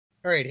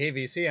All right, hey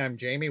VC, I'm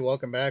Jamie.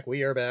 Welcome back.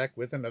 We are back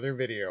with another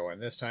video,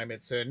 and this time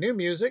it's new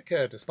music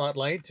to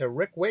spotlight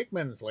Rick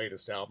Wakeman's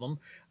latest album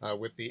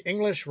with the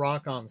English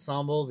rock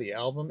ensemble. The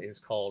album is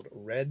called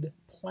Red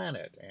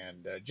Planet,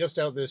 and just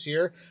out this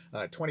year,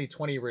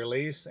 2020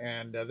 release.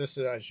 And this,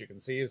 as you can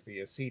see, is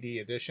the CD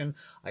edition.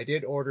 I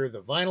did order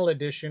the vinyl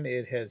edition.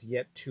 It has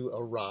yet to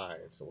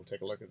arrive, so we'll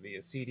take a look at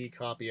the CD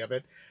copy of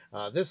it.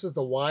 This is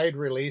the wide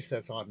release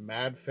that's on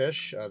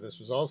Madfish. This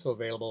was also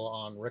available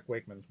on Rick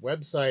Wakeman's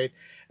website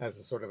as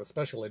a sort of a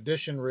special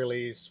edition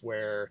release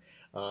where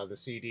the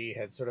CD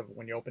had sort of,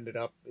 when you opened it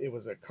up, it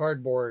was a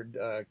cardboard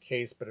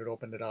case, but it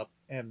opened it up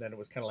and then it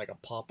was kind of like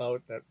a pop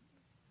out that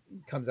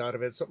comes out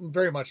of it. So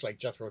very much like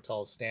Jethro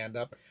Tull's Stand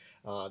Up.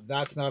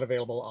 That's not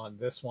available on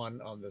this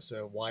one, on this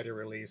wider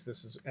release.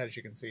 This is, as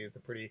you can see, is the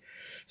pretty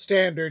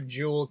standard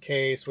jewel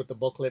case with the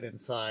booklet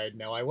inside.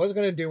 Now, I was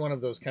going to do one of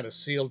those kind of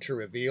sealed to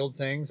revealed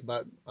things,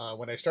 but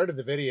when I started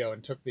the video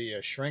and took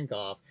the shrink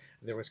off,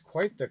 there was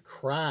quite the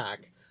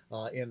crack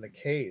in the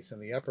case,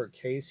 in the upper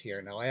case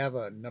here. Now I have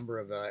a number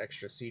of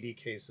extra CD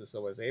cases,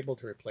 so I was able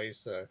to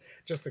replace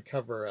just the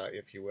cover,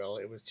 if you will.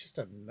 It was just,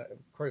 of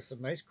course,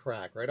 a nice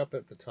crack right up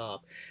at the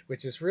top,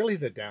 which is really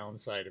the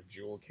downside of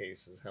jewel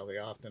cases, how they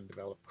often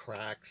develop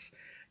cracks,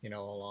 you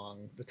know,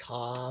 along the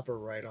top or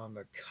right on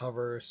the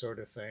cover sort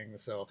of thing.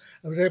 So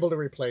I was able to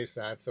replace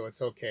that, so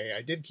it's okay.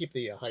 I did keep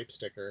the hype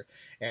sticker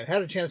and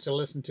had a chance to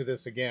listen to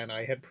this again.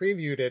 I had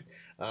previewed it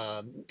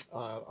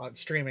on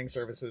streaming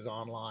services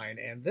online,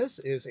 and this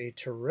is a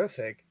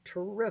terrific,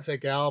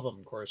 terrific album.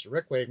 Of course,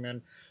 Rick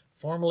Wakeman,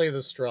 formerly the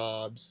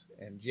Strawbs,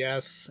 and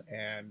yes,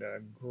 and a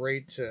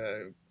great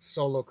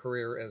solo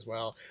career as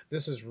well.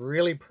 This is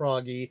really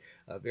proggy,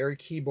 very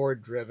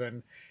keyboard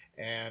driven,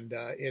 and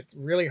it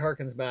really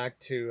harkens back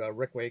to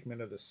Rick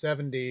Wakeman of the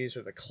 70s,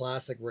 or the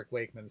classic Rick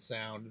Wakeman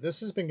sound. This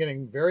has been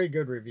getting very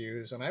good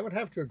reviews, and I would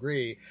have to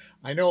agree.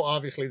 I know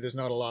obviously there's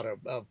not a lot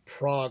of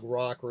prog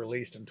rock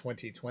released in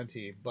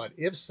 2020, but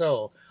if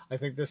so, I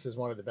think this is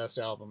one of the best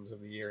albums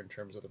of the year in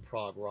terms of the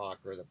prog rock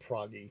or the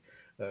proggy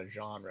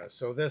genre.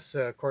 So this,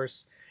 of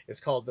course, is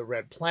called The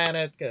Red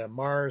Planet.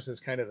 Mars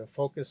is kind of the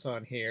focus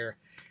on here,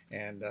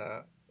 and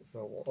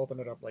so we'll open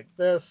it up like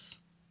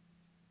this.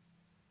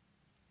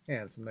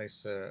 And some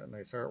nice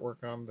nice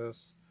artwork on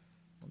this.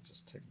 I'll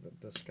just take the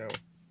disc out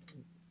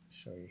and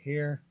show you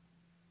here.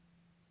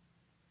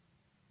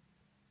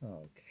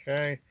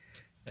 Okay,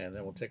 and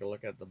then we'll take a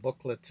look at the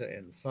booklet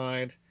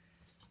inside.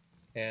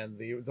 And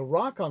the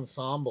rock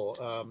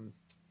ensemble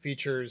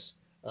features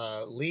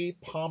Lee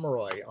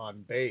Pomeroy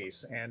on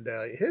bass, and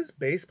his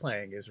bass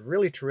playing is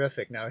really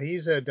terrific. Now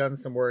he's done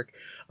some work,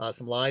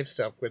 some live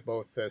stuff with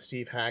both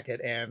Steve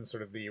Hackett and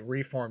sort of the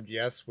reformed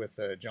Yes with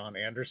John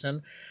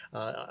Anderson.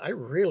 I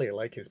really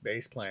like his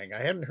bass playing.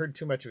 I haven't heard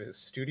too much of his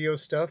studio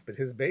stuff, but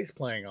his bass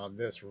playing on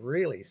this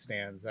really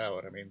stands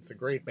out. I mean, it's a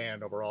great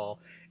band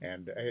overall,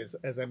 and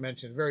as I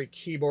mentioned, very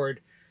keyboard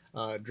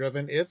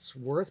driven. It's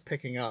worth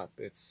picking up.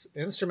 It's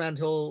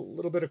instrumental, a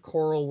little bit of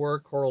choral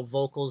work, choral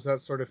vocals, that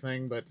sort of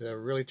thing, but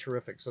really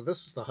terrific. So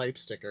this was the hype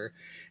sticker,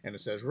 and it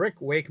says, Rick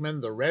Wakeman,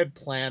 The Red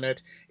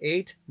Planet,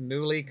 8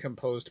 newly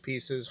composed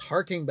pieces,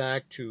 harking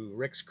back to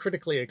Rick's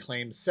critically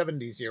acclaimed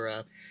 70s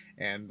era.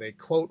 And they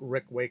quote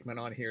Rick Wakeman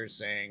on here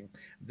saying,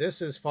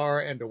 "This is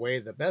far and away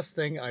the best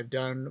thing I've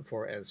done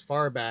for as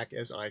far back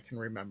as I can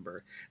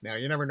remember." Now,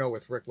 you never know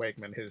with Rick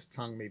Wakeman, his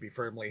tongue may be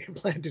firmly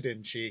planted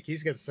in cheek.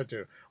 He's got such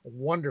a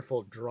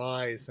wonderful,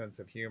 dry sense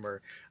of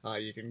humor.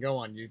 You can go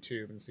on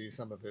YouTube and see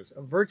some of his,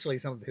 virtually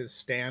some of his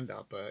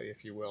stand-up,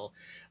 if you will,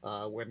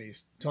 when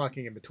he's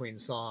talking in between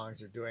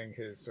songs or doing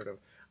his sort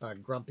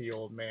of grumpy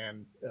old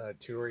man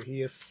tour.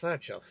 He is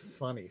such a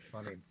funny,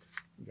 funny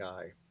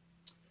guy.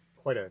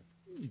 Quite a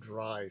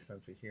dry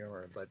sense of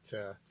humor, but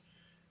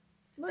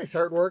nice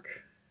artwork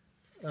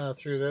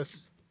through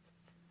this,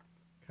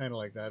 kind of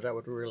like that. That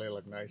would really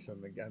look nice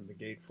on the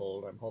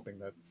gatefold. I'm hoping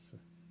that's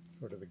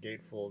sort of the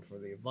gatefold for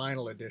the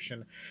vinyl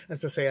edition.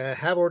 As I say, I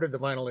have ordered the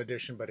vinyl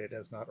edition, but it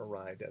has not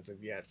arrived as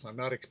of yet, so I'm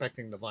not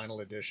expecting the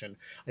vinyl edition.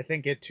 I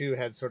think it too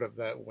had sort of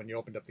that, when you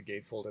opened up the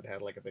gatefold, it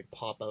had like a big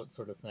pop out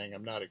sort of thing.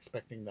 I'm not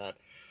expecting that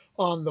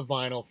on the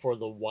vinyl for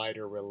the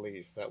wider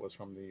release. That was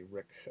from the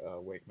Rick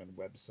Wakeman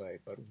website,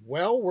 but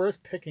well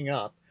worth picking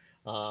up.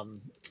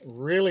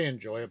 Really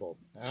enjoyable,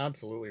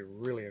 absolutely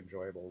really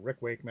enjoyable.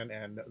 Rick Wakeman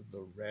and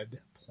The Red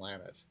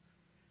Planet.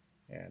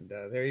 And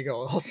there you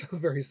go. Also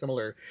very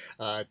similar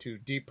to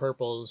Deep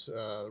Purple's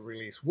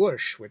release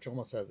Whoosh, which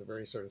almost has a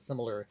very sort of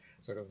similar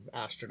sort of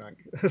astronaut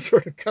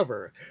sort of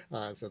cover.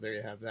 So there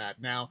you have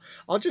that. Now,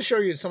 I'll just show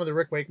you some of the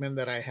Rick Wakeman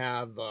that I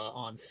have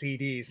on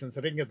CD, since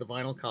I didn't get the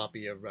vinyl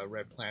copy of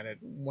Red Planet.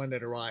 When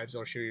it arrives,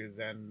 I'll show you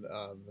then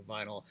the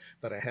vinyl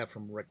that I have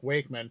from Rick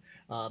Wakeman.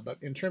 But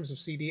in terms of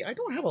CD, I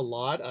don't have a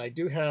lot. I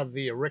do have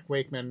the Rick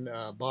Wakeman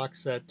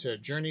box set,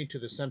 Journey to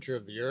the Center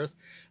of the Earth,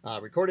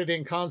 recorded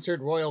in concert,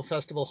 Royal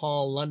Festival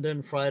Hall,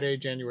 London, Friday,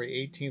 January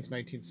 18th,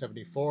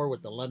 1974,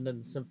 with the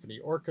London Symphony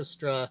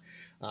Orchestra.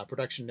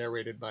 Production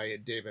narrated by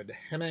David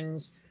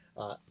Hemmings.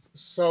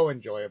 So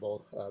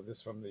enjoyable.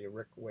 This from the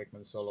Rick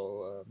Wakeman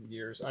solo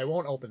years. I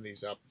won't open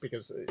these up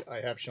because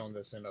I have shown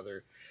this in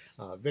other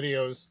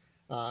videos.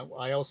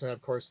 I also have,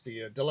 of course,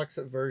 the deluxe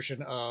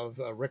version of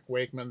Rick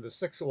Wakeman, The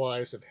Six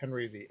Wives of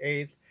Henry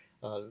VIII,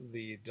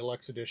 the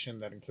deluxe edition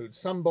that includes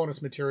some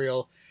bonus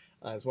material,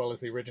 as well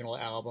as the original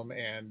album,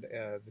 and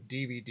the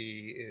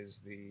DVD is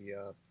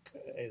the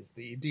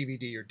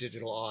DVD or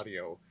digital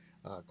audio,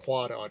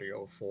 quad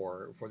audio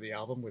for the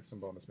album with some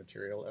bonus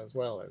material, as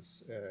well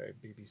as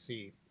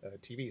BBC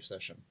TV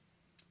session.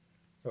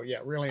 So yeah,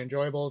 really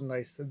enjoyable,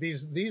 nice.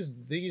 These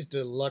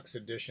deluxe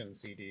edition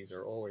CDs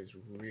are always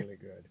really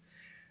good.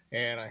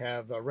 And I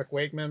have Rick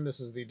Wakeman. This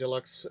is the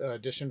deluxe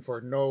edition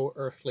for No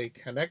Earthly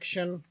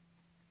Connection.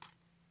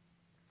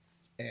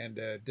 And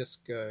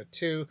disc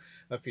 2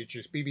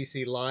 features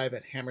BBC Live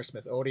at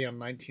Hammersmith Odeon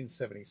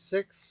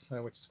 1976,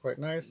 which is quite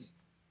nice.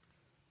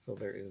 So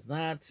there is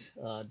that.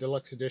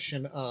 Deluxe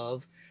edition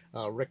of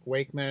Rick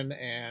Wakeman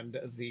and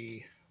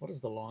the, what is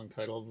the long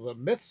title? The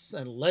Myths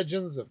and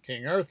Legends of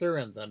King Arthur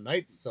and the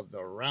Knights of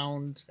the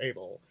Round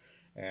Table.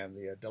 And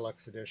the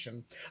deluxe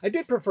edition. I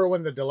did prefer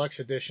when the deluxe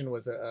edition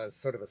was a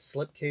sort of a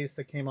slipcase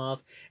that came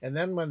off. And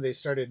then when they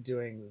started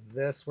doing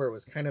this, where it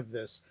was kind of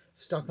this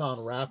stuck-on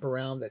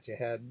wraparound that you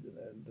had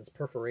this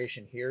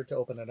perforation here to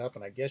open it up.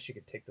 And I guess you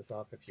could take this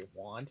off if you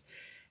want.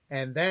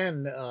 And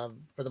then,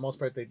 for the most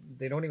part,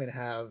 they don't even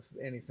have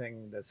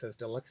anything that says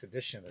deluxe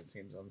edition, it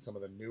seems, on some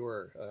of the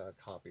newer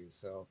copies.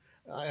 So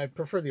I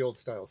prefer the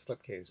old-style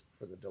slipcase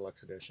for the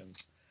deluxe edition.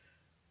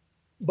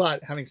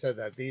 But having said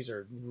that, these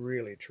are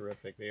really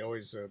terrific. They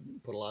always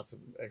put lots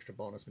of extra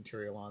bonus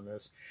material on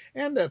this.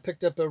 And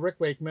picked up Rick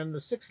Wakeman, The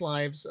Six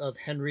Lives of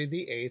Henry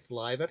VIII,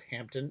 live at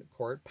Hampton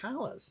Court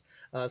Palace.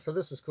 So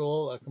this is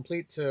cool. A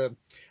complete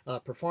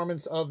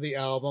performance of the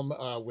album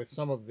with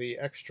some of the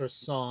extra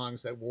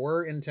songs that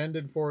were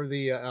intended for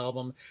the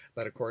album,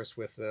 but of course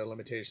with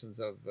limitations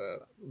of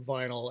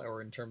vinyl,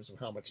 or in terms of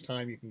how much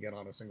time you can get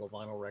on a single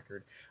vinyl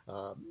record.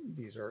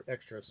 These are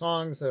extra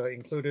songs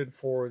included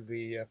for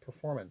the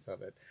performance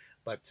of it,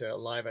 but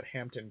live at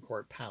Hampton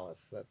Court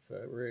Palace. That's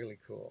really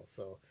cool.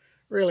 So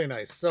really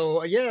nice.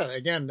 So yeah,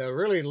 again,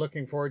 really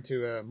looking forward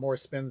to more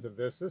spins of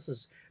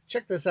this.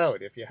 Check this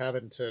out if you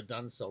haven't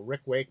done so.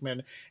 Rick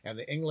Wakeman and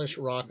the English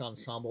rock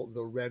ensemble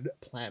The Red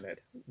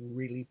Planet.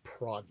 Really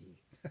proggy.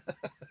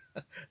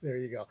 There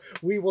you go.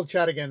 We will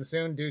chat again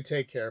soon. Do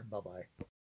take care. Bye-bye.